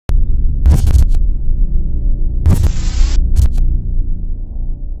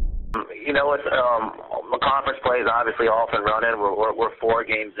it's the conference play is obviously off and running. We're 4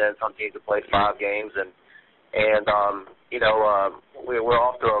 games in. Some teams have played 5 games, and we're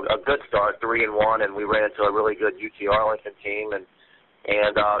off to a good start, 3-1, and we ran into a really good UT Arlington team, and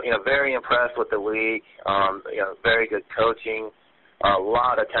very impressed with the league. Very good coaching, a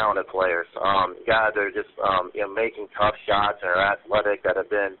lot of talented players. Guys that are just making tough shots and are athletic, that have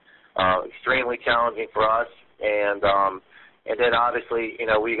been extremely challenging for us, and then obviously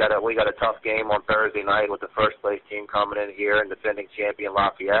we got a tough game on Thursday night with the first place team coming in here and defending champion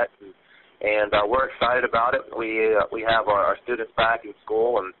Lafayette, and we're excited about it. We have our students back in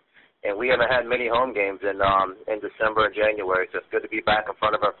school, and we haven't had many home games in December and January, so it's good to be back in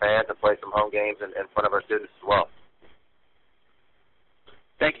front of our fans and play some home games in front of our students as well.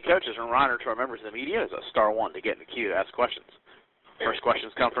 Thank you, Coach. As a reminder to our members of the media, is a *1 to get in the queue to ask questions. First questions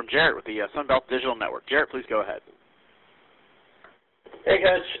come from Jarrett with the Sunbelt Digital Network. Jarrett, please go ahead. Hey,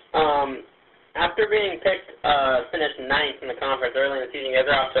 Coach. After being picked, finished 9th in the conference early in the season, you guys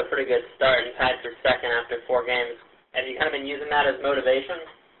are off to a pretty good start and tied for 2nd after 4 games. Have you kind of been using that as motivation?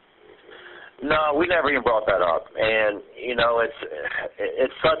 No, we never even brought that up, and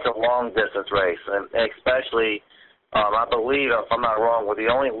it's such a long distance race, and especially I believe, if I'm not wrong, we're the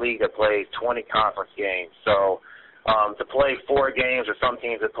only league that plays 20 conference games. So to play 4 games, or some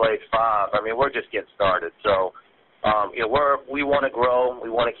teams that play 5, I mean, we're just getting started. So we want to grow, we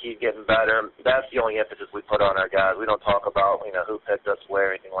want to keep getting better. That's the only emphasis we put on our guys. We don't talk about who picked us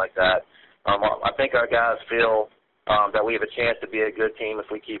where, anything like that. I think our guys feel that we have a chance to be a good team if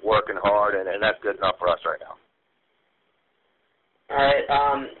we keep working hard, and that's good enough for us right now. All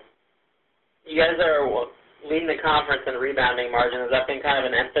right. You guys are leading the conference in rebounding margin. Has that been kind of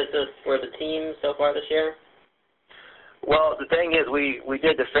an emphasis for the team so far this year? Well, the thing is, we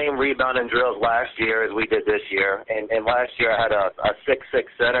did the same rebounding drills last year as we did this year, and last year I had a 6'6"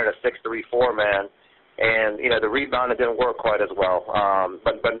 center and a 6'3" 4-man, and the rebounding didn't work quite as well.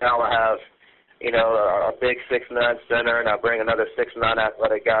 But now I have a big 6'9" center, and I bring another 6'9"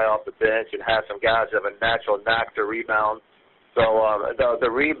 athletic guy off the bench, and have some guys who have a natural knack to rebound. So the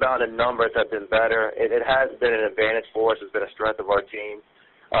rebounding numbers have been better. It has been an advantage for us. It's been a strength of our team.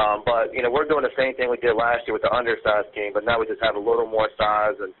 But we're doing the same thing we did last year with the undersized team, but now we just have a little more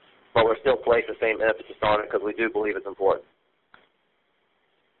size, but we're still placing the same emphasis on it because we do believe it's important.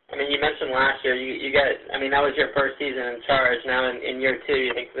 I mean, you mentioned last year you got. I mean, that was your first season in charge. Now in year 2,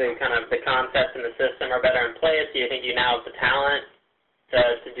 you think the concepts and the system are better in place? Do you think you now have the talent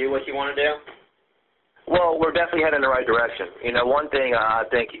to do what you want to do? Well, we're definitely heading in the right direction. One thing I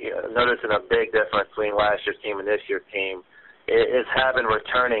think noticing a big difference between last year's team and this year's team is having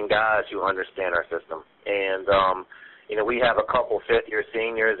returning guys who understand our system. And, we have a couple fifth-year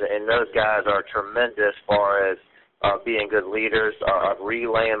seniors, and those guys are tremendous as far as being good leaders,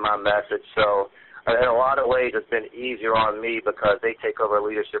 relaying my message. So in a lot of ways it's been easier on me because they take over a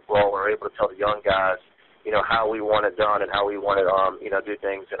leadership role and are able to tell the young guys, how we want it done and how we want to, do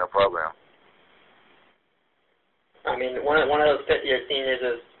things in our program. I mean, one of those fifth-year seniors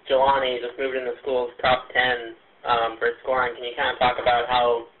is Jelani, just moved into school's top 10 for scoring. Can you kind of talk about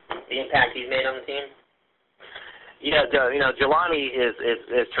how the impact he's made on the team? Yeah, Jelani is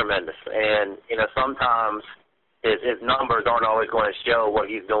tremendous, and sometimes his numbers aren't always going to show what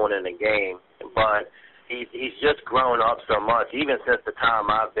he's doing in the game, but he's just grown up so much, even since the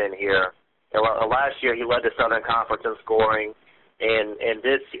time I've been here. Last year he led the Southern Conference in scoring. And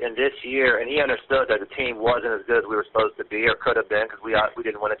this year, and he understood that the team wasn't as good as we were supposed to be or could have been because we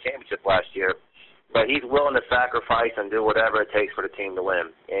didn't win a championship last year. But he's willing to sacrifice and do whatever it takes for the team to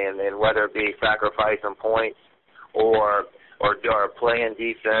win. And whether it be sacrificing points or playing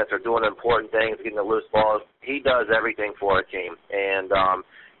defense or doing important things, getting the loose balls, he does everything for our team. And,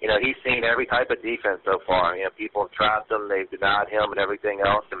 he's seen every type of defense so far. People have trapped him, they've denied him and everything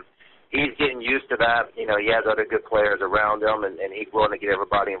else. And he's getting used to that. He has other good players around him, and he's willing to get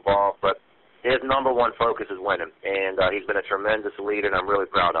everybody involved. But his number one focus is winning, and he's been a tremendous leader, and I'm really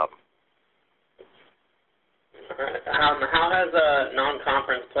proud of him. All right. How has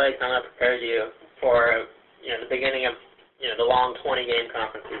non-conference play kind of prepared you for the beginning of the long 20-game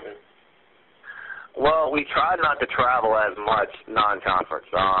conference season? Well, we tried not to travel as much non-conference,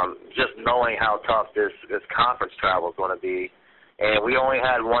 just knowing how tough this conference travel is going to be. And we only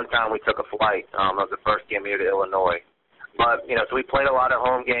had one time we took a flight. It was the first game here to Illinois. But, so we played a lot of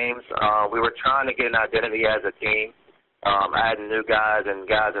home games. We were trying to get an identity as a team, adding new guys and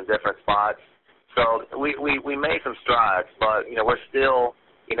guys in different spots. So we made some strides, but, we're still,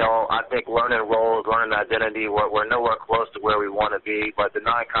 I think learning roles, learning identity. We're nowhere close to where we want to be, but the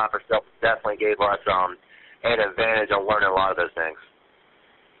non-conference stuff definitely gave us an advantage on learning a lot of those things.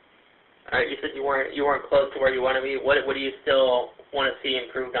 All right, you said you weren't close to where you want to be. What do you still want to see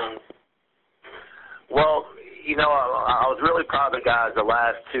improved on? Well, I was really proud of the guys the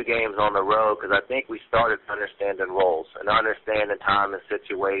last 2 games on the road because I think we started understanding roles and understanding time and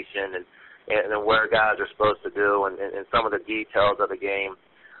situation and where guys are supposed to do and some of the details of the game.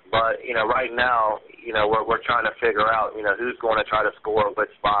 But, right now, we're trying to figure out, who's going to try to score a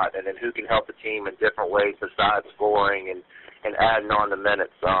good spot and then who can help the team in different ways besides scoring and adding on the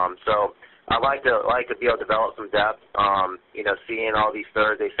minutes. So I like to be able to develop some depth, seeing all these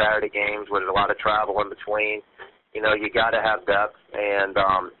Thursday, Saturday games where there's a lot of travel in between. You got to have depth, and,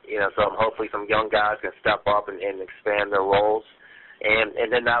 so hopefully some young guys can step up and expand their roles, and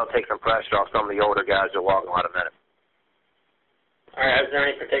then that'll take some pressure off some of the older guys that walk a lot of minutes. All right, is there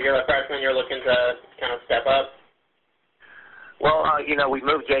any particular freshmen you're looking to kind of step up? Well, we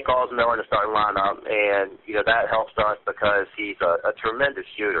moved Jake Alsmiller in the starting lineup, and, that helps us because he's a tremendous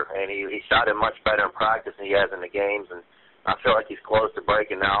shooter, and he shot it much better in practice than he has in the games, and I feel like he's close to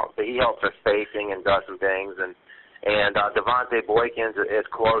breaking out. But he helps our spacing and does some things, and Devontae Boykins is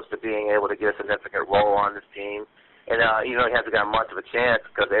close to being able to get a significant role on this team. And, he hasn't got much of a chance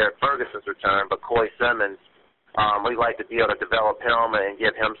because Eric Ferguson's returned, but Coy Simmons, we'd like to be able to develop him and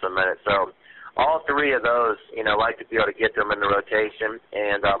give him some minutes. So all 3 of those, like to be able to get them in the rotation.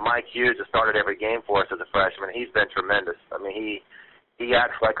 And Mike Hughes has started every game for us as a freshman. He's been tremendous. I mean, he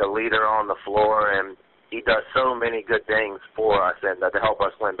acts like a leader on the floor, and he does so many good things for us and to help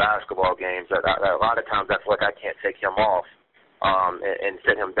us win basketball games that a lot of times I feel like I can't take him off and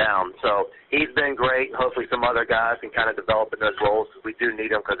sit him down. So he's been great. Hopefully some other guys can kind of develop in those roles because we do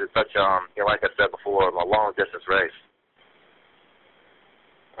need them because it's such, like I said before, a long-distance race.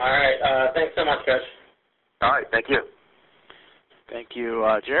 All right. Thanks so much, Coach. All right. Thank you. Thank you,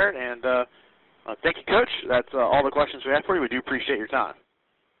 Jared, and thank you, Coach. That's all the questions we have for you. We do appreciate your time.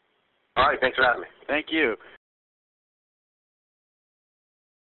 All right. Thanks for having me. Thank you.